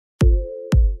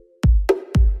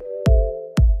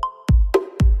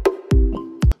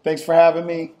Thanks for having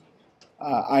me.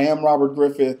 I am Robert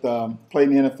Griffith. Played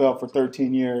in the NFL for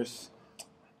 13 years.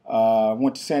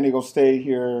 Went to San Diego State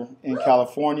here in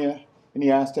California.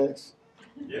 Any Aztecs?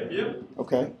 Yep.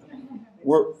 Okay.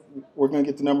 We're going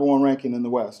to get the #1 ranking in the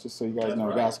West, just so you guys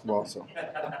know basketball. So,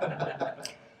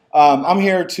 I'm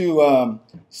here to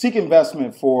seek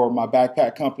investment for my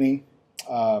backpack company.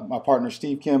 My partner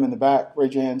Steve Kim in the back.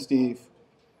 Raise your hand, Steve.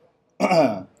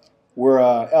 We're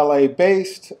LA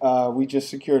based. We just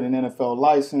secured an NFL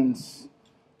license.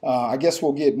 I guess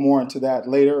we'll get more into that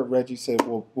later. Reggie said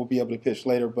we'll be able to pitch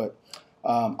later, but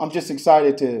I'm just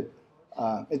excited to.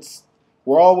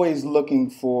 We're always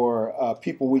looking for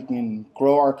people we can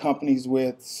grow our companies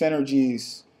with,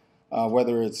 synergies,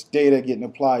 whether it's data getting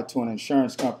applied to an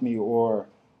insurance company or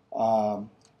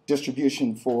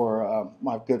distribution for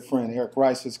my good friend Eric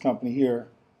Rice's company here,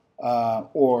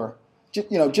 or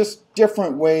just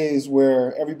different ways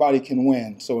where everybody can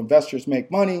win. So investors make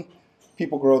money,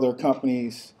 people grow their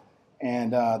companies,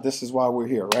 and this is why we're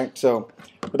here, right? So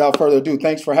without further ado,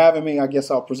 thanks for having me. I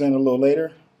guess I'll present a little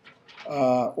later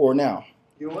or now.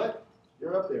 You know what?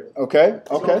 You're up there. Okay.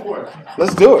 Go for it.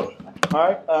 Let's do it. All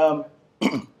right.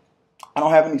 I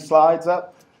don't have any slides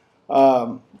up.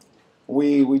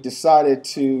 We decided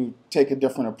to take a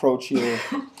different approach here.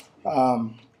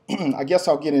 I guess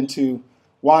I'll get into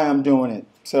why I'm doing it.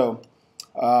 So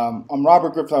I'm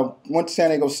Robert Griffith. I went to San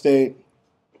Diego State.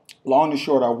 Long and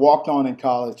short, I walked on in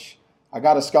college. I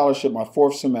got a scholarship my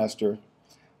 4th semester.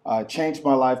 Changed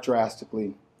my life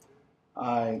drastically.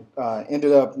 I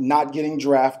ended up not getting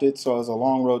drafted, so it was a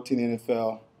long road to the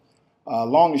NFL.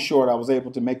 Long and short, I was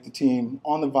able to make the team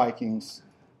on the Vikings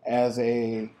as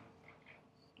a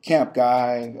camp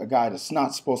guy, a guy that's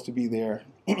not supposed to be there.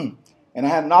 And I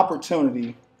had an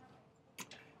opportunity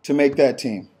to make that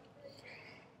team.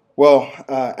 Well,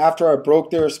 after I broke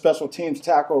their special teams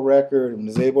tackle record and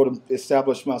was able to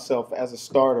establish myself as a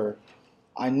starter,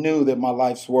 I knew that my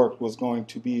life's work was going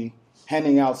to be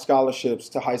handing out scholarships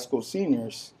to high school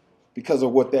seniors because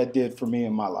of what that did for me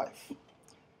in my life.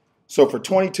 So for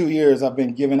 22 years, I've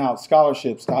been giving out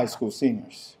scholarships to high school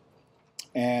seniors.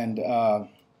 And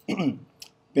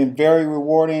been very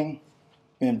rewarding,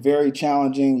 been very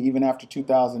challenging even after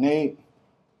 2008.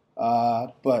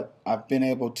 But I've been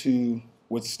able to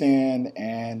withstand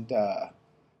and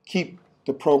keep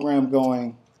the program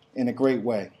going in a great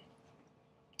way.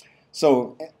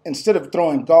 So instead of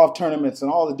throwing golf tournaments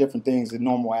and all the different things that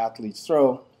normal athletes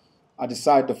throw, I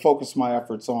decided to focus my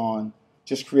efforts on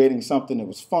just creating something that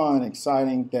was fun,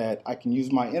 exciting, that I can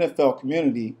use my NFL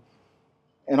community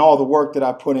and all the work that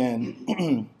I put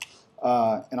in,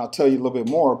 and I'll tell you a little bit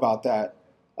more about that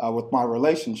with my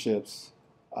relationships,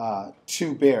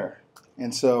 to bear.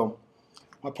 And so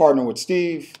my partner with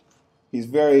Steve, he's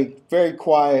very, very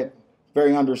quiet,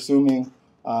 very unassuming.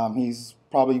 He's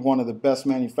probably one of the best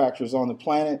manufacturers on the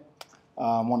planet,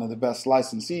 one of the best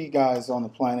licensee guys on the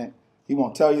planet. He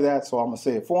won't tell you that, so I'm going to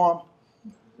say it for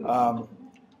him.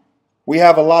 We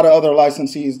have a lot of other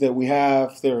licensees that we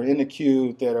have that are in the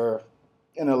queue that are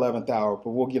in the 11th hour,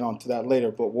 but we'll get on to that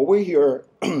later. But what we here,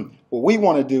 what we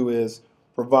want to do is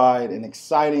provide an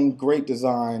exciting, great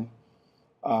design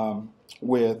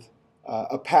with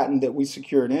a patent that we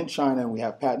secured in China, and we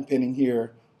have patent pending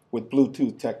here with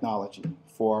Bluetooth technology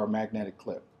for our magnetic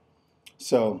clip.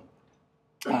 So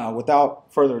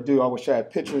without further ado, I wish I had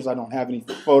pictures. I don't have any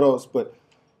photos, but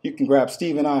you can grab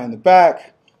Steve and I in the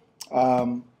back.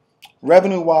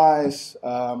 Revenue-wise,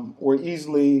 we're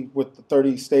easily, with the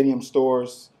 30 stadium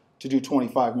stores, to do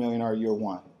 $25 million our year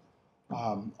one.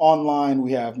 Online,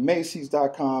 we have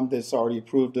Macy's.com that's already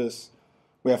approved us.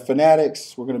 We have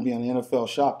Fanatics. We're going to be on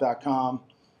NFLshop.com.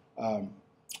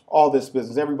 All this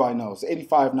business, everybody knows,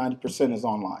 85–90% is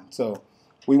online. So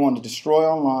we want to destroy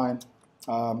online.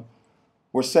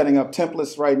 We're setting up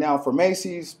templates right now for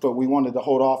Macy's, but we wanted to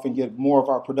hold off and get more of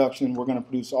our production. We're going to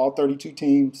produce all 32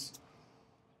 teams.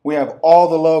 We have all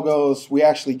the logos. We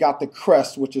actually got the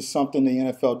crest, which is something the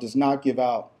NFL does not give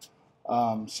out.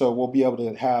 So we'll be able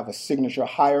to have a signature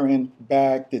higher-end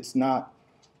bag that's not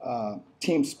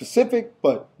team-specific,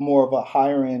 but more of a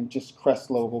higher-end, just crest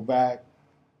logo bag.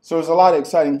 So there's a lot of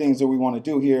exciting things that we want to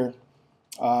do here.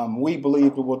 We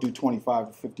believe that we'll do 25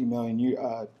 to 50 million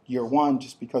year one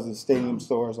just because of the stadium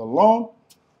stores alone.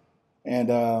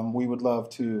 And we would love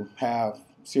to have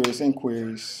serious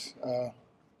inquiries.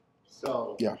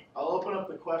 So yeah. I'll open up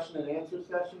the question and answer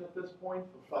session at this point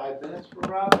for 5 minutes for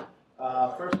Rob.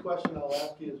 First question I'll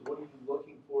ask you is, what are you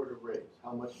looking for to raise?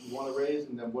 How much do you want to raise,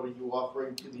 and then what are you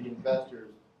offering to the investors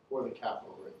for the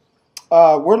capital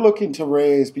raise? We're looking to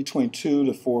raise between $2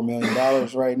 to $4 million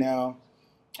right now.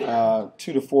 $2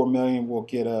 to $4 million will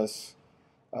get us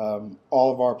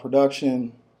all of our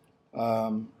production,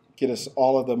 get us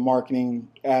all of the marketing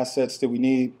assets that we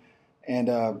need. And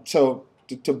so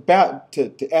to add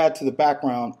to the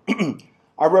background,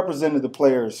 I represented the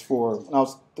players when I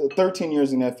was 13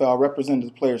 years in the NFL. I represented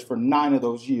the players for 9 of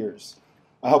those years.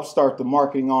 I helped start the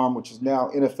marketing arm, which is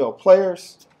now NFL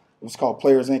Players. It was called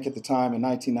Players Inc. at the time in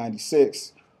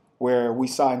 1996, where we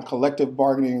signed collective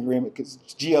bargaining agreements,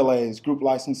 GLAs, group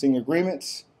licensing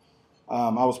agreements.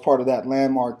 I was part of that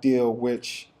landmark deal,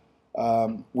 which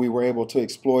we were able to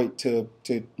exploit to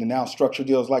now structure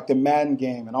deals like the Madden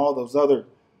game and all those other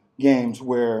games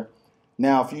where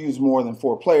now if you use more than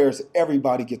 4 players,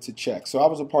 everybody gets a check. So I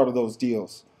was a part of those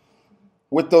deals.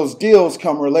 With those deals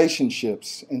come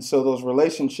relationships, and so those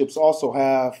relationships also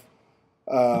have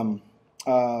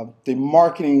the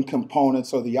marketing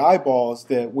components or the eyeballs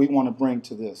that we want to bring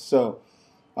to this. So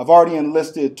I've already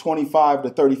enlisted 25 to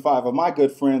 35 of my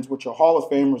good friends, which are Hall of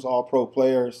Famers, all pro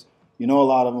players. You know a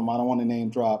lot of them. I don't want to name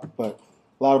drop, but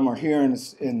a lot of them are here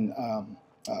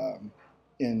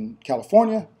in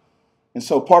California. And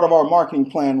so part of our marketing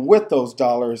plan with those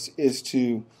dollars is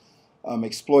to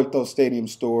exploit those stadium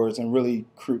stores and really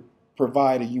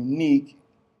provide a unique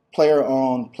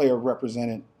player-owned,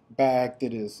 player-represented bag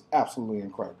that is absolutely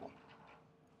incredible.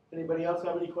 Anybody else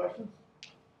have any questions?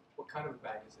 What kind of a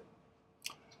bag is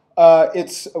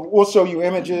it? We'll show you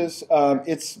images.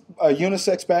 It's a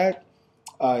unisex bag.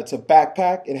 It's a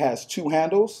backpack. It has 2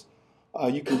 handles.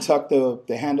 You can tuck the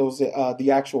handles,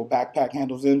 the actual backpack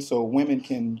handles in, so women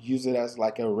can use it as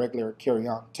like a regular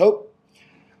carry-on tote.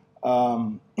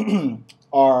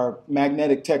 Our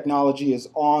magnetic technology is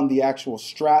on the actual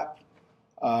strap.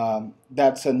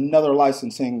 That's another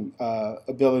licensing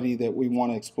ability that we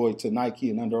want to exploit to Nike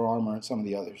and Under Armour and some of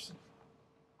the others.